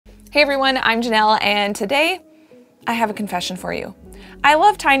Hey everyone, I'm Janelle, and today I have a confession for you. I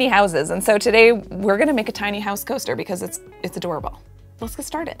love tiny houses, and so today we're gonna make a tiny house coaster because it's adorable. Let's get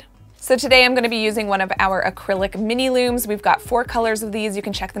started. So today I'm gonna be using one of our acrylic mini looms. We've got 4 colors of these. You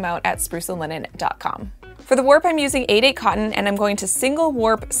can check them out at spruceandlinen.com. For the warp, I'm using 8/8 cotton, and I'm going to single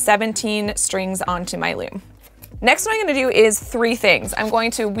warp 17 strings onto my loom. Next, what I'm gonna do is 3 things. I'm going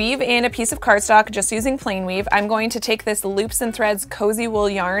to weave in a piece of cardstock just using plain weave. I'm going to take this Loops and Threads cozy wool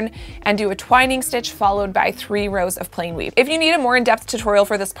yarn and do a twining stitch followed by 3 rows of plain weave. If you need a more in-depth tutorial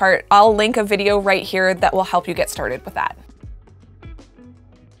for this part, I'll link a video right here that will help you get started with that.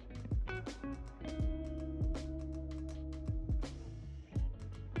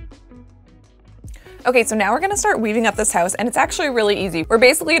 Okay, so now we're gonna start weaving up this house, and it's actually really easy. We're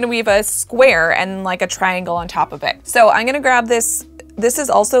basically gonna weave a square and like a triangle on top of it. So I'm gonna grab this. This is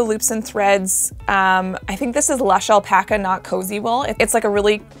also Loops and Threads. I think this is Lush Alpaca, not cozy wool. It's like a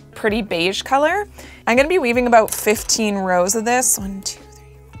really pretty beige color. I'm gonna be weaving about 15 rows of this. 1, 2, 3,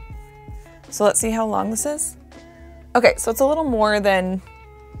 4. So let's see how long this is. Okay, so it's a little more than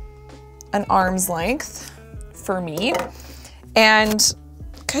an arm's length for me. And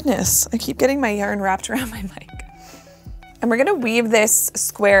goodness, I keep getting my yarn wrapped around my mic. And we're gonna weave this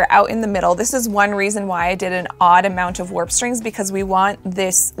square out in the middle. This is one reason why I did an odd amount of warp strings, because we want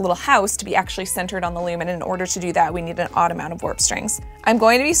this little house to be actually centered on the loom, and in order to do that, we need an odd amount of warp strings. I'm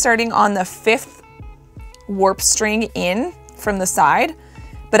going to be starting on the 5th warp string in from the side,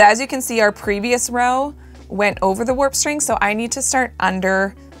 but as you can see, our previous row went over the warp string, so I need to start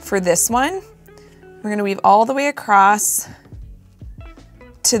under for this one. We're gonna weave all the way across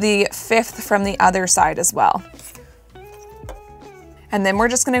to the 5th from the other side as well. And then we're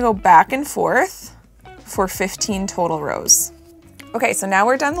just gonna go back and forth for 15 total rows. Okay, so now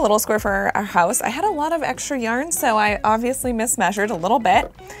we're done the little square for our house. I had a lot of extra yarn, so I obviously mismeasured a little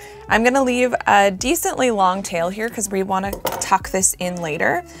bit. I'm gonna leave a decently long tail here because we wanna tuck this in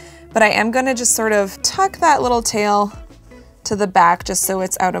later, but I am gonna just sort of tuck that little tail to the back just so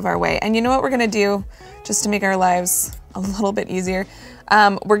it's out of our way. And you know what we're gonna do, just to make our lives a little bit easier?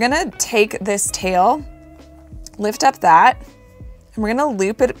 We're gonna take this tail, lift up that, and we're gonna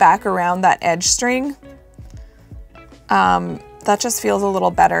loop it back around that edge string. That just feels a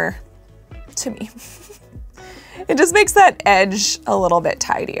little better to me. It just makes that edge a little bit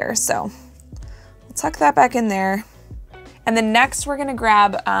tidier. So we'll tuck that back in there. And then next we're gonna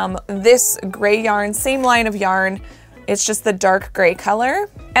grab this gray yarn, same line of yarn. It's just the dark gray color.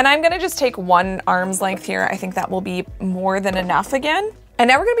 And I'm gonna just take 1 arm's length here. I think that will be more than enough again. And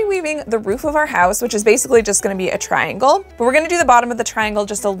now we're gonna be weaving the roof of our house, which is basically just gonna be a triangle, but we're gonna do the bottom of the triangle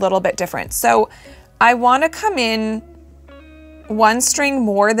just a little bit different. So I wanna come in 1 string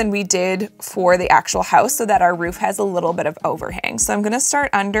more than we did for the actual house so that our roof has a little bit of overhang. So I'm gonna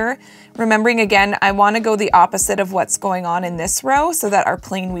start under, remembering again, I wanna go the opposite of what's going on in this row so that our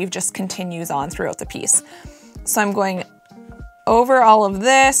plain weave just continues on throughout the piece. So I'm going over all of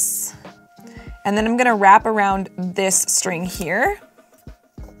this, and then I'm gonna wrap around this string here,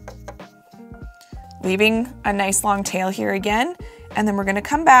 leaving a nice long tail here again, and then we're gonna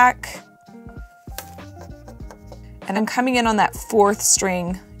come back, and I'm coming in on that 4th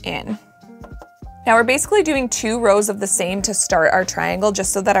string in. Now we're basically doing 2 rows of the same to start our triangle,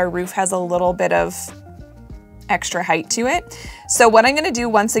 just so that our roof has a little bit of extra height to it. So what I'm gonna do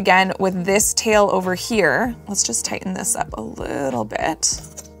once again with this tail over here, let's just tighten this up a little bit.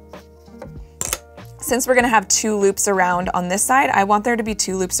 Since we're gonna have 2 loops around on this side, I want there to be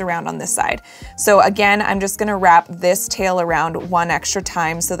 2 loops around on this side. So again, I'm just gonna wrap this tail around 1 extra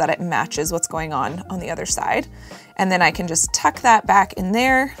time so that it matches what's going on the other side. And then I can just tuck that back in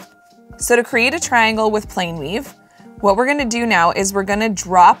there. So to create a triangle with plain weave, what we're gonna do now is we're gonna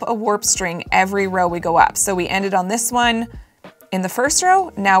drop a warp string every row we go up. So we ended on this one in the 1st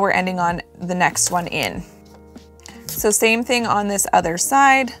row, now we're ending on the next one in. So same thing on this other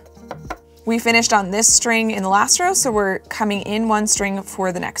side. We finished on this string in the last row, so we're coming in 1 string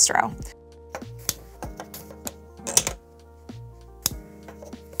for the next row.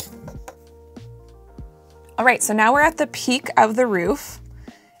 All right, so now we're at the peak of the roof.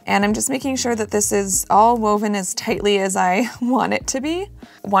 And I'm just making sure that this is all woven as tightly as I want it to be.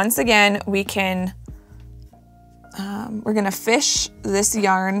 Once again, we can, we're gonna fish this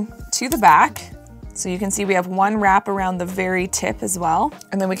yarn to the back. So you can see we have 1 wrap around the very tip as well.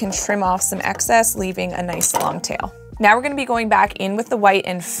 And then we can trim off some excess, leaving a nice long tail. Now we're gonna be going back in with the white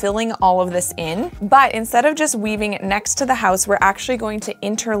and filling all of this in, but instead of just weaving it next to the house, we're actually going to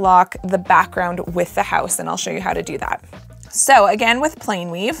interlock the background with the house, and I'll show you how to do that. So again, with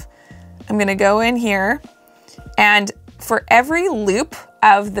plain weave, I'm gonna go in here, and for every loop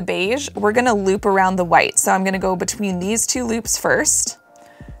of the beige, we're gonna loop around the white. So I'm gonna go between these two loops first.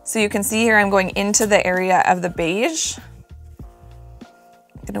 So you can see here I'm going into the area of the beige.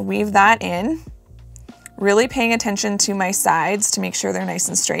 I'm gonna weave that in, really paying attention to my sides to make sure they're nice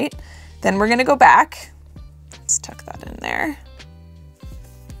and straight. Then we're gonna go back. Let's tuck that in there.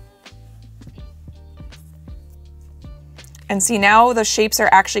 And see, now the shapes are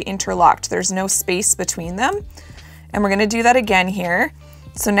actually interlocked. There's no space between them. And we're gonna do that again here.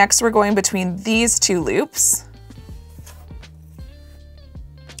 So next we're going between these two loops.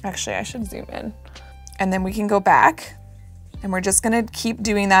 Actually, I should zoom in. And then we can go back and we're just gonna keep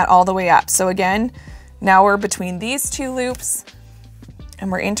doing that all the way up. So again, now we're between these two loops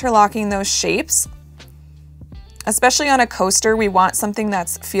and we're interlocking those shapes. Especially on a coaster, we want something that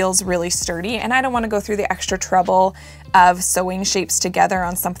feels really sturdy, and I don't want to go through the extra trouble of sewing shapes together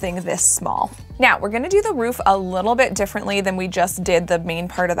on something this small. Now, we're going to do the roof a little bit differently than we just did the main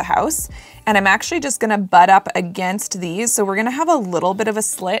part of the house, and I'm actually just going to butt up against these. So we're going to have a little bit of a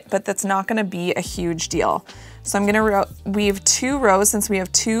slit, but that's not going to be a huge deal. So I'm going to weave 2 rows, since we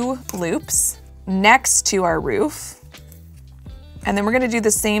have 2 loops next to our roof, and then we're going to do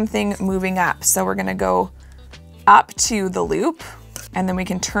the same thing moving up. So we're going to go up to the loop, and then we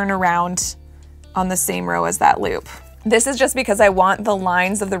can turn around on the same row as that loop. This is just because I want the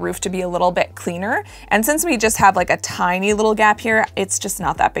lines of the roof to be a little bit cleaner. And since we just have like a tiny little gap here, it's just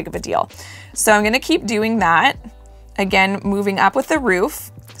not that big of a deal. So I'm gonna keep doing that. Again, moving up with the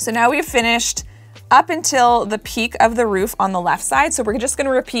roof. So now we've finished up until the peak of the roof on the left side. So we're just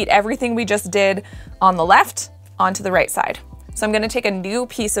gonna repeat everything we just did on the left onto the right side. So I'm gonna take a new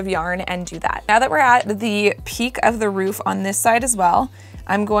piece of yarn and do that. Now that we're at the peak of the roof on this side as well,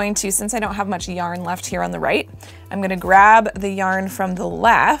 I'm going to, since I don't have much yarn left here on the right, I'm gonna grab the yarn from the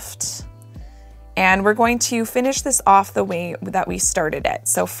left, and we're going to finish this off the way that we started it.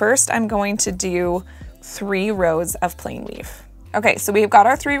 So first I'm going to do 3 rows of plain weave. Okay, so we've got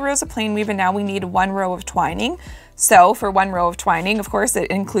our 3 rows of plain weave, and now we need 1 row of twining. So for 1 row of twining, of course,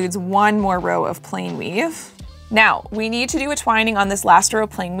 it includes 1 more row of plain weave. Now, we need to do a twining on this last row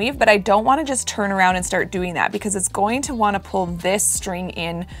of plain weave, but I don't want to just turn around and start doing that, because it's going to want to pull this string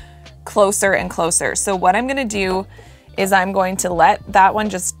in closer and closer. So what I'm going to do is I'm going to let that one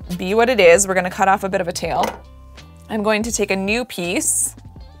just be what it is. We're going to cut off a bit of a tail. I'm going to take a new piece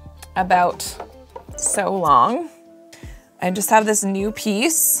about so long. I just have this new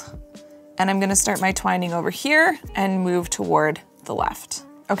piece, and I'm going to start my twining over here and move toward the left.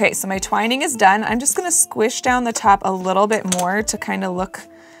 Okay, so my twining is done. I'm just gonna squish down the top a little bit more to kind of look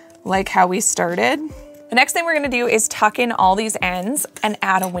like how we started. The next thing we're gonna do is tuck in all these ends and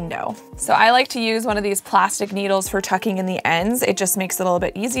add a window. So I like to use one of these plastic needles for tucking in the ends. It just makes it a little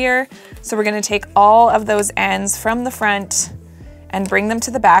bit easier. So we're gonna take all of those ends from the front and bring them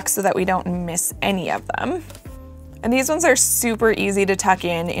to the back so that we don't miss any of them. And these ones are super easy to tuck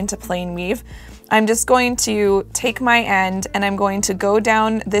in into plain weave. I'm just going to take my end and I'm going to go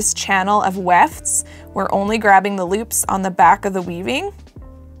down this channel of wefts. We're only grabbing the loops on the back of the weaving.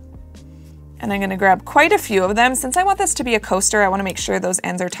 And I'm gonna grab quite a few of them. Since I want this to be a coaster, I wanna make sure those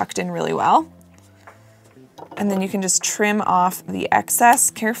ends are tucked in really well. And then you can just trim off the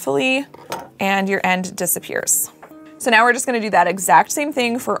excess carefully and your end disappears. So now we're just gonna do that exact same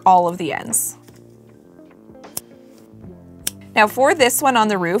thing for all of the ends. Now for this one on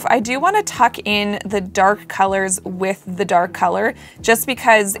the roof, I do want to tuck in the dark colors with the dark color, just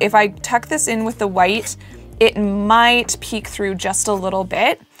because if I tuck this in with the white, it might peek through just a little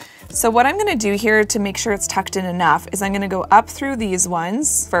bit. So what I'm going to do here to make sure it's tucked in enough is I'm going to go up through these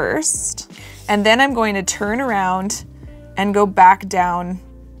ones first, and then I'm going to turn around and go back down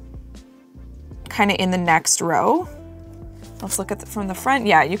kind of in the next row. Let's look at from the front.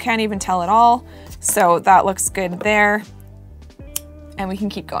 Yeah, you can't even tell at all. So that looks good there. And we can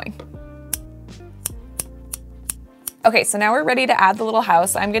keep going. Okay, so now we're ready to add the little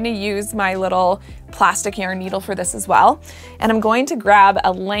house. I'm gonna use my little plastic yarn needle for this as well. And I'm going to grab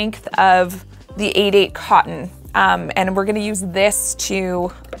a length of the 8/8 cotton. And we're gonna use this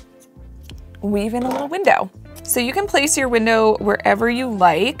to weave in a little window. So you can place your window wherever you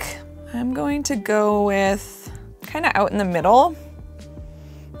like. I'm going to go with kind of out in the middle.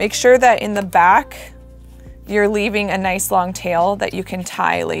 Make sure that in the back, you're leaving a nice long tail that you can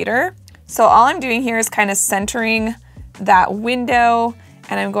tie later. So all I'm doing here is kind of centering that window,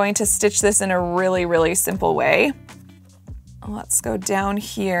 and I'm going to stitch this in a really, really simple way. Let's go down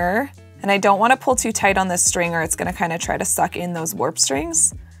here. And I don't want to pull too tight on this string or it's going to kind of try to suck in those warp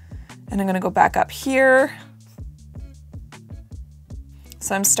strings. And I'm going to go back up here.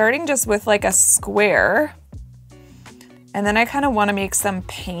 So I'm starting just with like a square, And then I kind of want to make some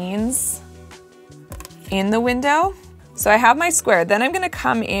panes in the window. So I have my square. Then I'm going to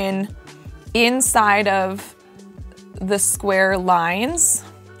come in inside of the square lines,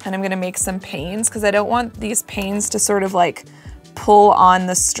 and I'm going to make some panes because I don't want these panes to sort of like pull on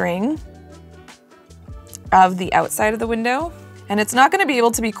the string of the outside of the window. And it's not going to be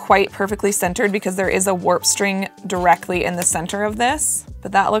able to be quite perfectly centered because there is a warp string directly in the center of this,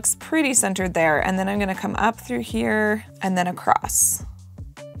 but that looks pretty centered there. And then I'm going to come up through here and then across.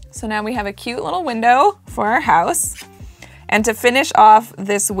 So now we have a cute little window for our house. And to finish off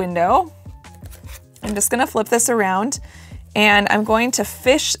this window, I'm just going to flip this around and I'm going to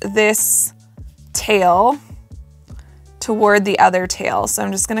fish this tail toward the other tail. So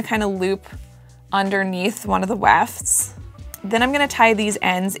I'm just going to kind of loop underneath one of the wefts. Then I'm going to tie these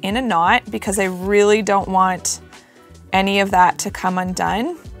ends in a knot because I really don't want any of that to come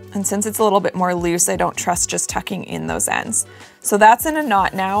undone. And since it's a little bit more loose, I don't trust just tucking in those ends. So that's in a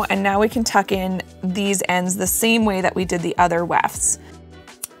knot now, and now we can tuck in these ends the same way that we did the other wefts.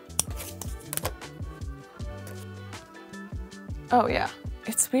 Oh yeah,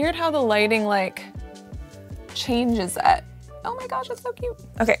 it's weird how the lighting like changes it. Oh my gosh, it's so cute.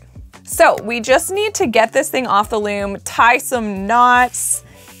 Okay. So we just need to get this thing off the loom, tie some knots,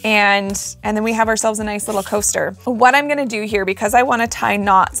 and then we have ourselves a nice little coaster. What I'm gonna do here, because I wanna tie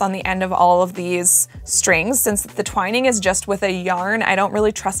knots on the end of all of these strings, since the twining is just with a yarn, I don't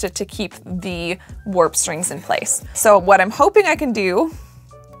really trust it to keep the warp strings in place. So what I'm hoping I can do,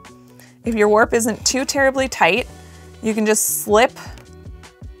 if your warp isn't too terribly tight, you can just slip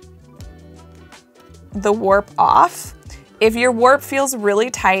the warp off. If your warp feels really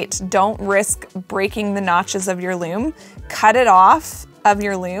tight, don't risk breaking the notches of your loom. Cut it off of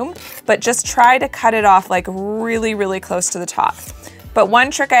your loom, but just try to cut it off like really, really close to the top. But one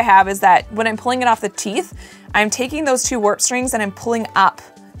trick I have is that when I'm pulling it off the teeth, I'm taking those two warp strings and I'm pulling up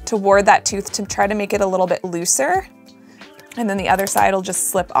toward that tooth to try to make it a little bit looser. And then the other side will just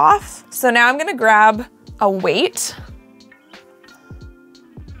slip off. So now I'm gonna grab a weight.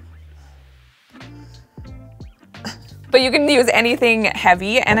 But you can use anything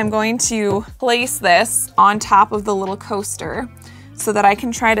heavy, and I'm going to place this on top of the little coaster so that I can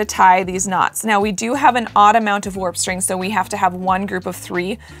try to tie these knots. Now we do have an odd amount of warp strings, so we have to have one group of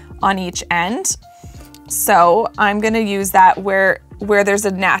 3 on each end. So I'm gonna use that where there's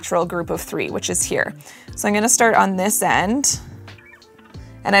a natural group of 3, which is here. So I'm gonna start on this end,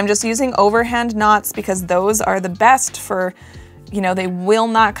 and I'm just using overhand knots because those are the best for, you know, they will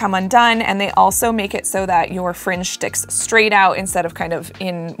not come undone, and they also make it so that your fringe sticks straight out instead of kind of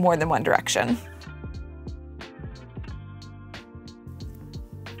in more than one direction.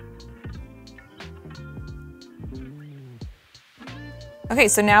 Okay,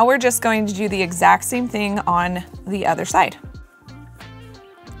 so now we're just going to do the exact same thing on the other side.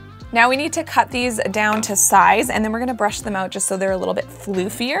 Now we need to cut these down to size, and then we're gonna brush them out just so they're a little bit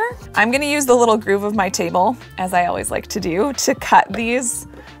floofier. I'm gonna use the little groove of my table, as I always like to do, to cut these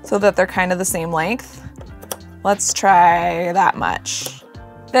so that they're kind of the same length. Let's try that much.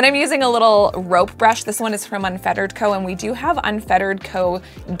 Then I'm using a little rope brush. This one is from Unfettered Co, and we do have Unfettered Co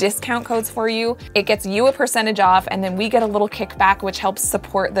discount codes for you. It gets you a percentage off, and then we get a little kickback, which helps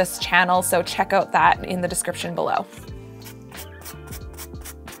support this channel, so check out that in the description below.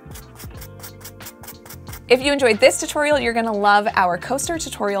 If you enjoyed this tutorial, you're gonna love our coaster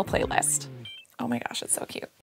tutorial playlist. Oh my gosh, it's so cute.